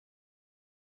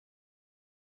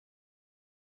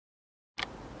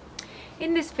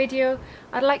In this video,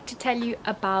 I'd like to tell you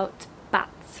about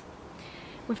bats.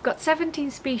 We've got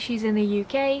 17 species in the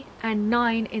UK and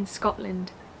 9 in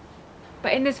Scotland.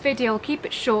 But in this video, I'll keep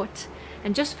it short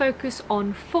and just focus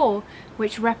on 4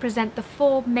 which represent the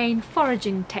 4 main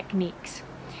foraging techniques,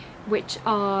 which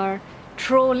are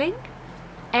trawling,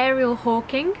 aerial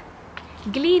hawking,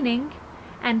 gleaning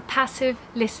and passive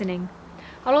listening.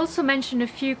 I'll also mention a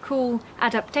few cool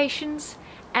adaptations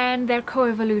and their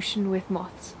coevolution with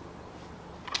moths.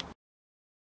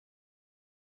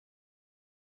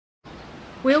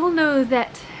 We all know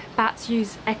that bats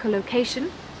use echolocation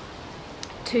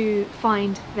to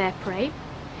find their prey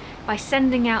by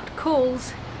sending out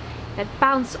calls that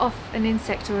bounce off an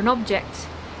insect or an object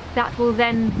that will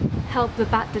then help the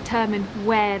bat determine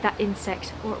where that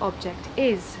insect or object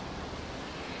is.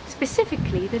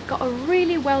 Specifically, they've got a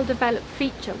really well developed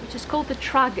feature which is called the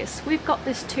tragus. We've got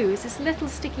this too. It's this little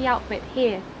sticky out bit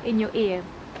here in your ear.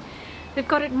 They've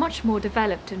got it much more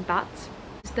developed in bats.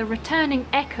 The returning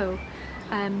echo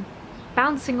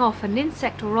bouncing off an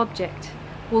insect or object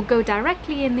will go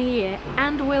directly in the ear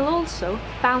and will also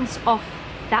bounce off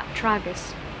that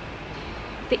tragus.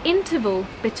 The interval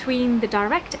between the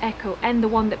direct echo and the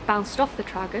one that bounced off the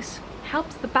tragus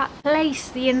helps the bat place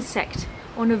the insect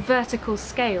on a vertical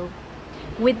scale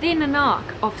within an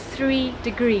arc of 3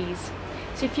 degrees.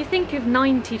 So if you think of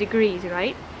 90 degrees,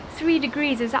 right? 3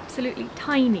 degrees is absolutely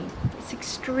tiny. It's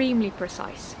extremely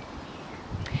precise.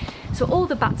 So all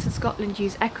the bats in Scotland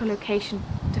use echolocation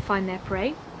to find their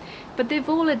prey, but they've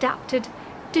all adapted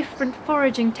different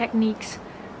foraging techniques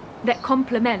that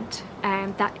complement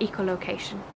that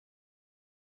echolocation.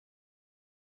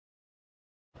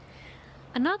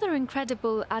 Another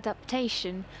incredible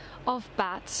adaptation of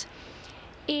bats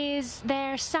is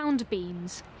their sound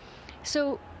beams.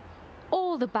 So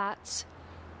all the bats,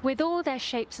 with all their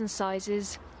shapes and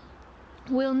sizes,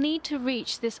 will need to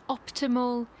reach this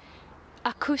optimal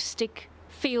acoustic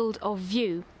field of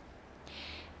view.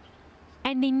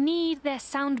 And they need their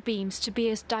sound beams to be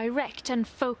as direct and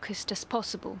focused as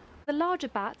possible. The larger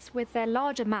bats, with their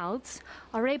larger mouths,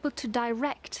 are able to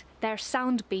direct their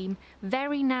sound beam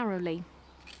very narrowly.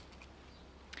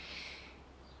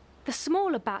 The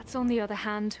smaller bats, on the other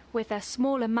hand, with their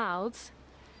smaller mouths,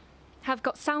 have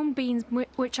got sound beams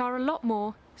which are a lot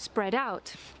more spread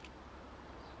out.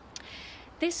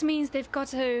 This means they've got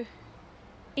to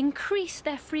increase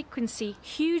their frequency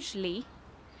hugely,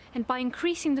 and by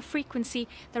increasing the frequency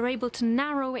they're able to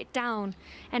narrow it down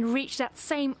and reach that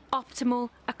same optimal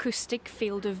acoustic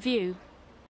field of view.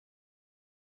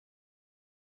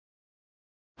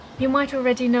 You might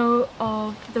already know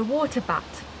of the water bat.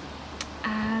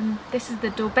 This is the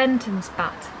Daubenton's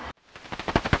bat.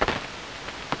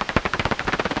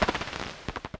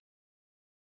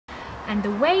 And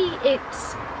the way it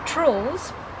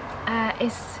trawls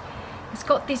it's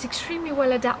got these extremely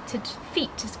well adapted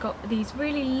feet. It's got these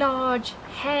really large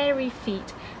hairy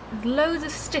feet with loads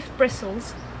of stiff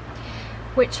bristles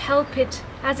which help it,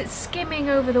 as it's skimming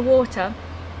over the water,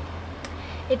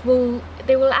 they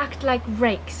will act like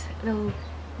rakes. They'll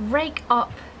rake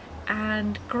up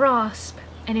and grasp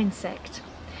an insect,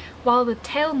 while the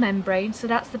tail membrane, so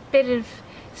that's the bit of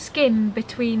skin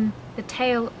between the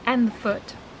tail and the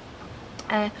foot,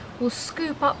 will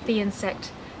scoop up the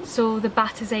insect so the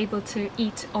bat is able to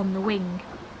eat on the wing.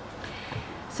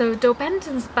 So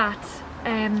Daubenton's bats,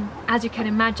 as you can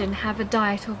imagine, have a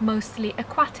diet of mostly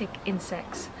aquatic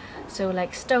insects, so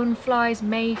like stoneflies,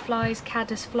 mayflies,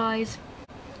 caddisflies,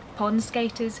 pond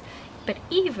skaters, but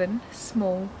even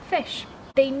small fish.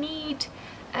 They need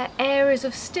areas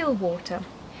of still water,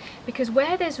 because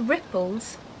where there's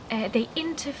ripples, they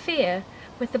interfere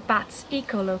with the bat's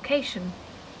echolocation.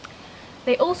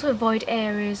 They also avoid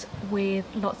areas with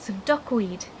lots of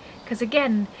duckweed, because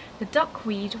again, the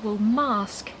duckweed will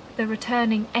mask the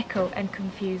returning echo and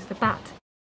confuse the bat.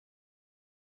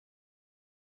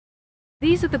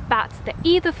 These are the bats that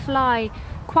either fly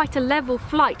quite a level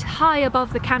flight high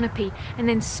above the canopy and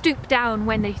then stoop down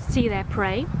when they see their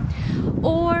prey,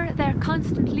 or they're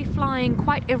constantly flying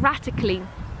quite erratically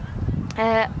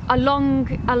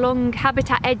along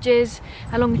habitat edges,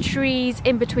 along trees,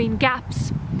 in between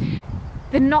gaps.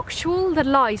 The noctual, the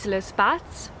liceless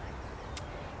bats,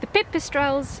 the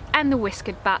pipistrelles and the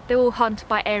whiskered bat, they all hunt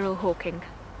by aerial hawking.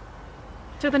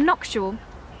 So the noctual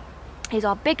is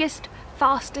our biggest,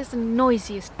 fastest and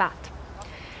noisiest bat.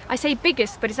 I say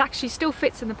biggest, but it actually still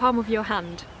fits in the palm of your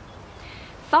hand.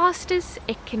 Fastest,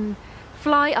 it can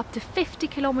fly up to 50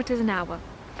 kilometers an hour.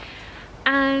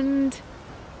 And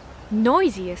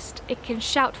noisiest, it can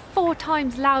shout 4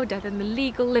 times louder than the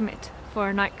legal limit for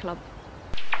a nightclub.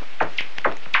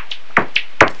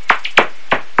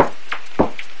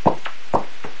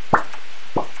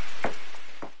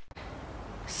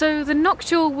 So the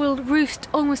noctule will roost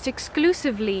almost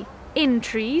exclusively in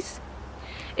trees.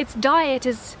 Its diet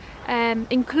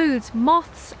includes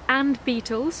moths and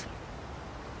beetles,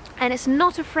 and it's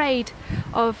not afraid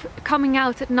of coming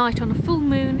out at night on a full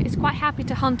moon. It's quite happy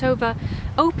to hunt over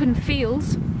open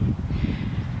fields,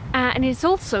 and it's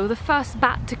also the first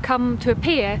bat to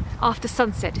appear after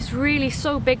sunset. It's really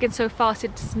so big and so fast,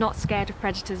 it's not scared of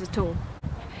predators at all.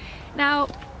 Now,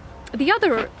 the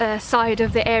other side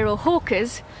of the aerial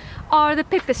hawkers are the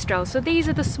pipistrelles. So these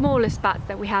are the smallest bats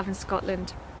that we have in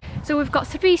Scotland. So we've got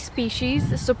 3 species: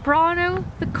 the soprano,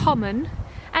 the common,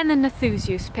 and the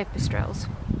Nathusius pipistrelles.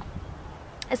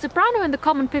 The soprano and the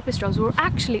common pipistrelles were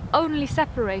actually only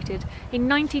separated in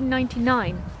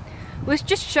 1999, which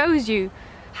just shows you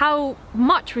how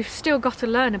much we've still got to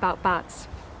learn about bats.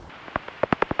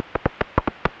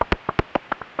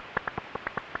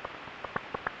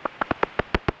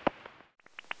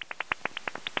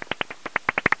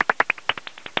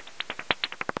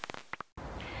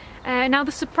 Now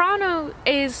the soprano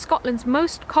is Scotland's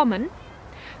most common,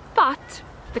 but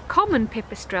the common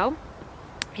pipistrelle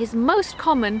is most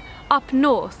common up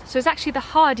north, so it's actually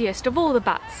the hardiest of all the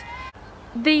bats.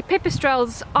 The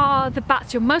pipistrelles are the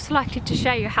bats you're most likely to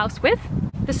share your house with.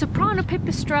 The soprano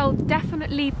pipistrelle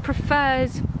definitely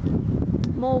prefers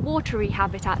more watery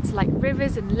habitats like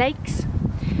rivers and lakes,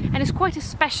 and is quite a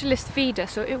specialist feeder,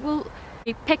 so it will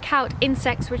pick out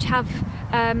insects which have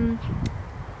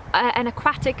an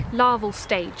aquatic larval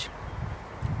stage,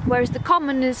 whereas the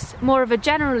common is more of a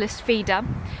generalist feeder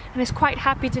and is quite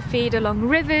happy to feed along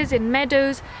rivers, in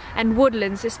meadows and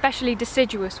woodlands, especially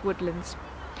deciduous woodlands.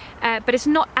 But it's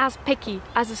not as picky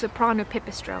as a soprano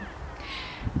pipistrelle.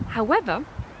 However,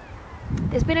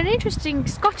 there's been an interesting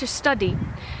Scottish study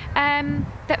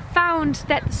that found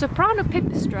that the soprano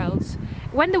pipistrelles,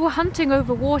 when they were hunting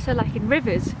over water like in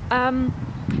rivers,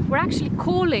 were actually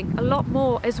calling a lot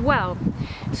more as well.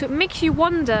 So it makes you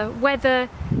wonder whether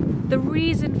the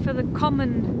reason for the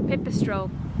common pipistrelle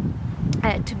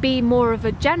to be more of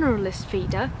a generalist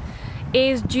feeder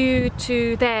is due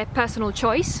to their personal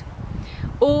choice,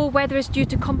 or whether it's due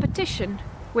to competition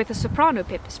with a soprano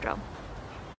pipistrelle.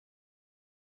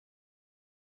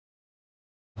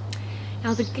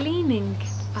 Now the gleaning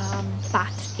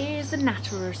bat is a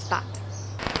natterer's bat.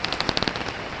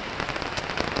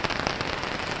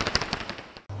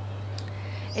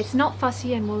 It's not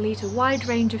fussy and will eat a wide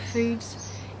range of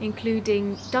foods,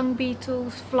 including dung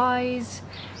beetles, flies,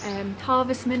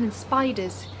 harvestmen and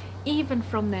spiders, even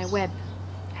from their web.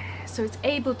 So it's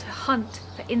able to hunt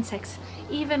for insects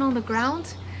even on the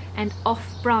ground and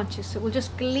off branches, so it will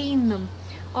just glean them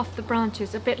off the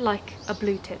branches, a bit like a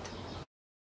blue tit.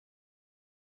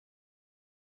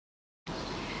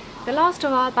 The last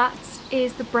of our bats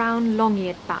is the brown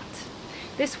long-eared bat.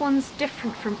 This one's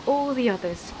different from all the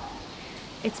others.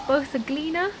 It's both a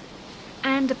gleaner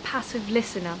and a passive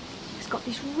listener. It's got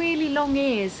these really long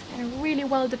ears and a really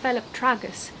well developed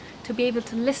tragus to be able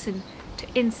to listen to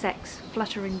insects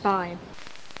fluttering by.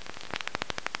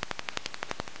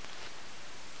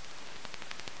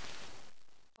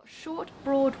 Short,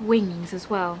 broad wings as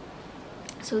well.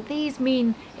 So these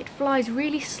mean it flies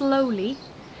really slowly,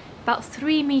 about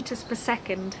 3 meters per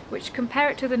second, which, compare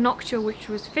it to the noctule, which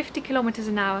was 50 kilometers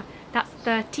an hour, that's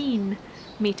 13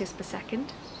 meters per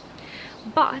second.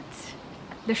 But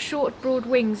the short, broad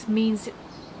wings means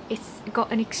it's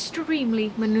got an extremely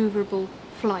maneuverable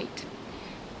flight.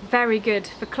 Very good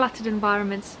for cluttered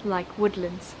environments like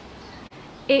woodlands.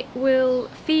 It will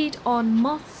feed on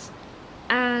moths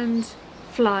and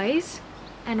flies,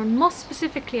 and on moths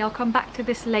specifically, I'll come back to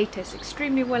this later. It's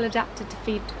extremely well adapted to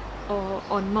feed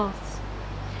on moths.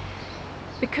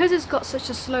 Because it's got such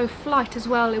a slow flight as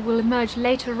well, it will emerge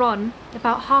later on,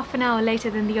 about half an hour later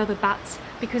than the other bats,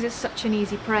 because it's such an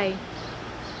easy prey.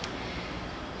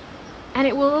 And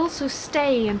it will also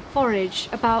stay and forage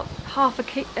about half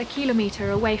a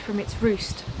kilometre away from its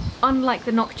roost, unlike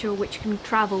the noctule, which can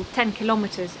travel 10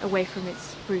 kilometres away from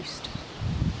its roost.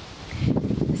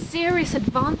 The serious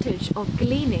advantage of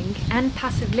gleaning and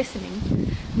passive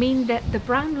listening mean that the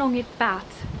brown long-eared bat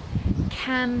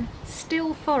can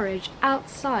still forage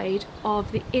outside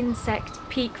of the insect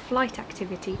peak flight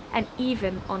activity, and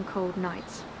even on cold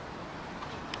nights.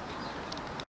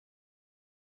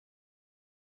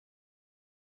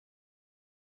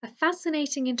 A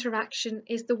fascinating interaction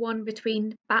is the one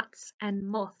between bats and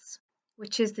moths,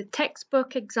 which is the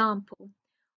textbook example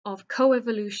of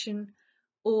coevolution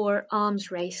or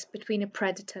arms race between a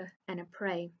predator and a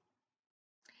prey.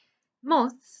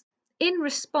 Moths, in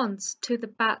response to the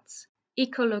bat's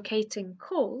echolocating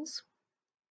calls,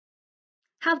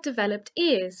 have developed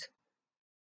ears.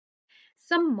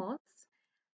 Some moths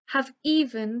have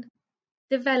even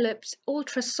developed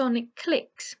ultrasonic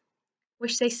clicks,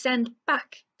 which they send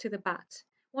back to the bat.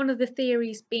 One of the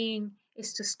theories being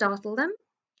is to startle them,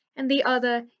 and the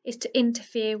other is to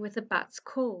interfere with the bat's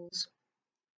calls.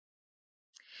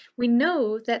 We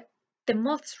know that the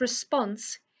moth's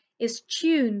response is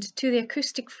tuned to the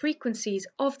acoustic frequencies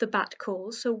of the bat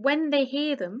calls, so when they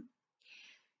hear them,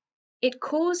 it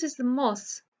causes the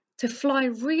moths to fly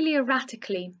really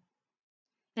erratically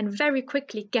and very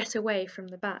quickly get away from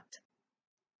the bat.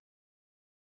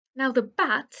 Now the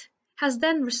bat has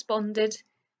then responded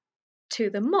to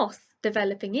the moth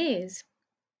developing ears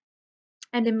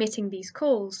and emitting these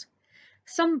calls.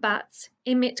 Some bats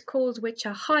emit calls which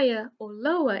are higher or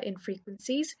lower in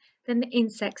frequencies than the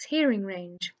insect's hearing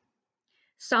range.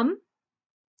 Some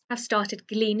have started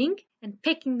gleaning and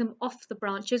picking them off the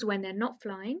branches when they're not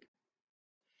flying,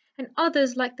 and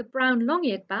others, like the brown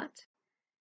long-eared bat,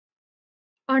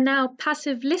 are now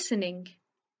passive listening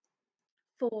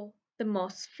for the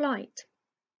moth's flight.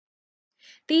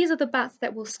 These are the bats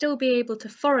that will still be able to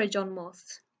forage on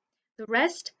moths. The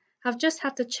rest have just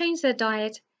had to change their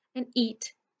diet and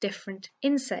eat different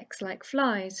insects like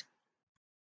flies.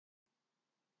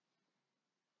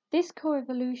 This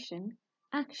coevolution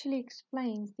actually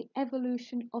explains the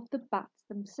evolution of the bats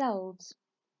themselves.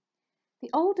 The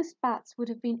oldest bats would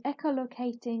have been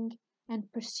echolocating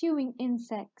and pursuing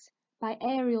insects by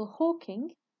aerial hawking,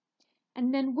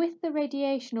 and then with the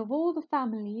radiation of all the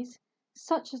families,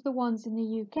 such as the ones in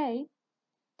the UK,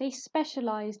 they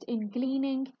specialised in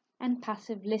gleaning and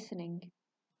passive listening.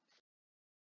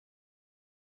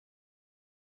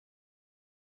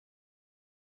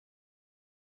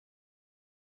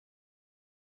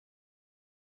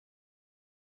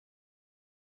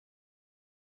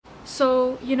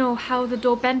 So, you know how the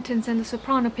Daubenton's and the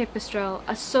soprano pipistrelle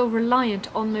are so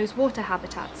reliant on those water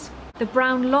habitats. The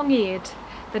brown long-eared,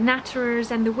 the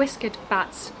natterers and the whiskered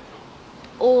bats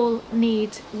all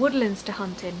need woodlands to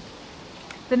hunt in.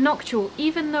 The noctule,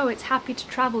 even though it's happy to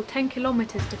travel 10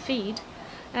 kilometers to feed,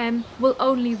 will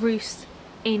only roost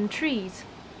in trees.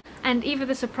 And even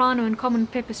the soprano and common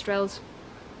pipistrelles,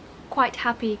 quite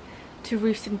happy to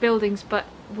roost in buildings, but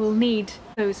will need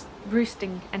those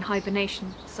roosting and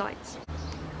hibernation sites.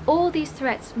 All these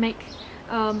threats make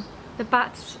the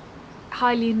bats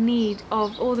highly in need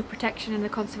of all the protection and the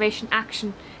conservation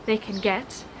action they can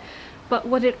get. But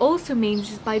what it also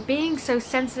means is by being so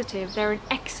sensitive, they're an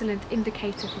excellent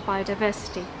indicator for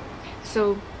biodiversity.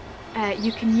 So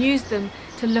you can use them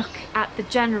to look at the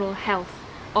general health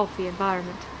of the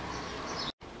environment.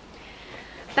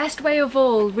 Best way of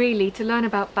all, really, to learn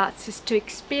about bats is to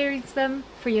experience them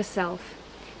for yourself.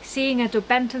 Seeing a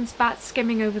Daubenton's bat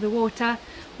skimming over the water,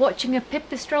 watching a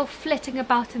pipistrelle flitting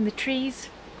about in the trees.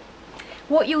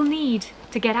 What you'll need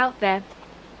to get out there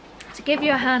to give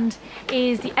you a hand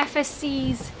is the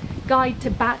FSC's Guide to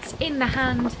Bats in the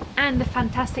hand and the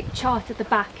fantastic chart at the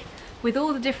back with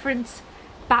all the different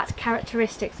bat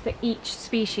characteristics for each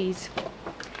species.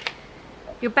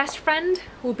 Your best friend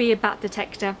will be a bat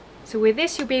detector. So with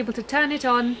this you'll be able to turn it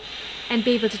on and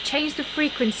be able to change the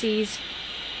frequencies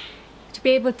to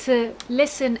be able to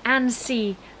listen and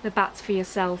see the bats for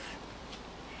yourself.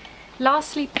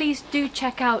 Lastly, please do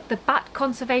check out the Bat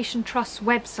Conservation Trust's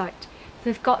website.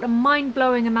 They've got a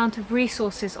mind-blowing amount of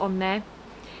resources on there,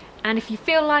 and if you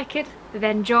feel like it,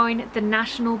 then join the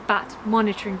National Bat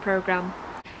Monitoring Programme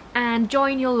and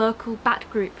join your local bat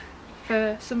group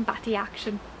for some batty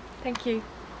action. Thank you.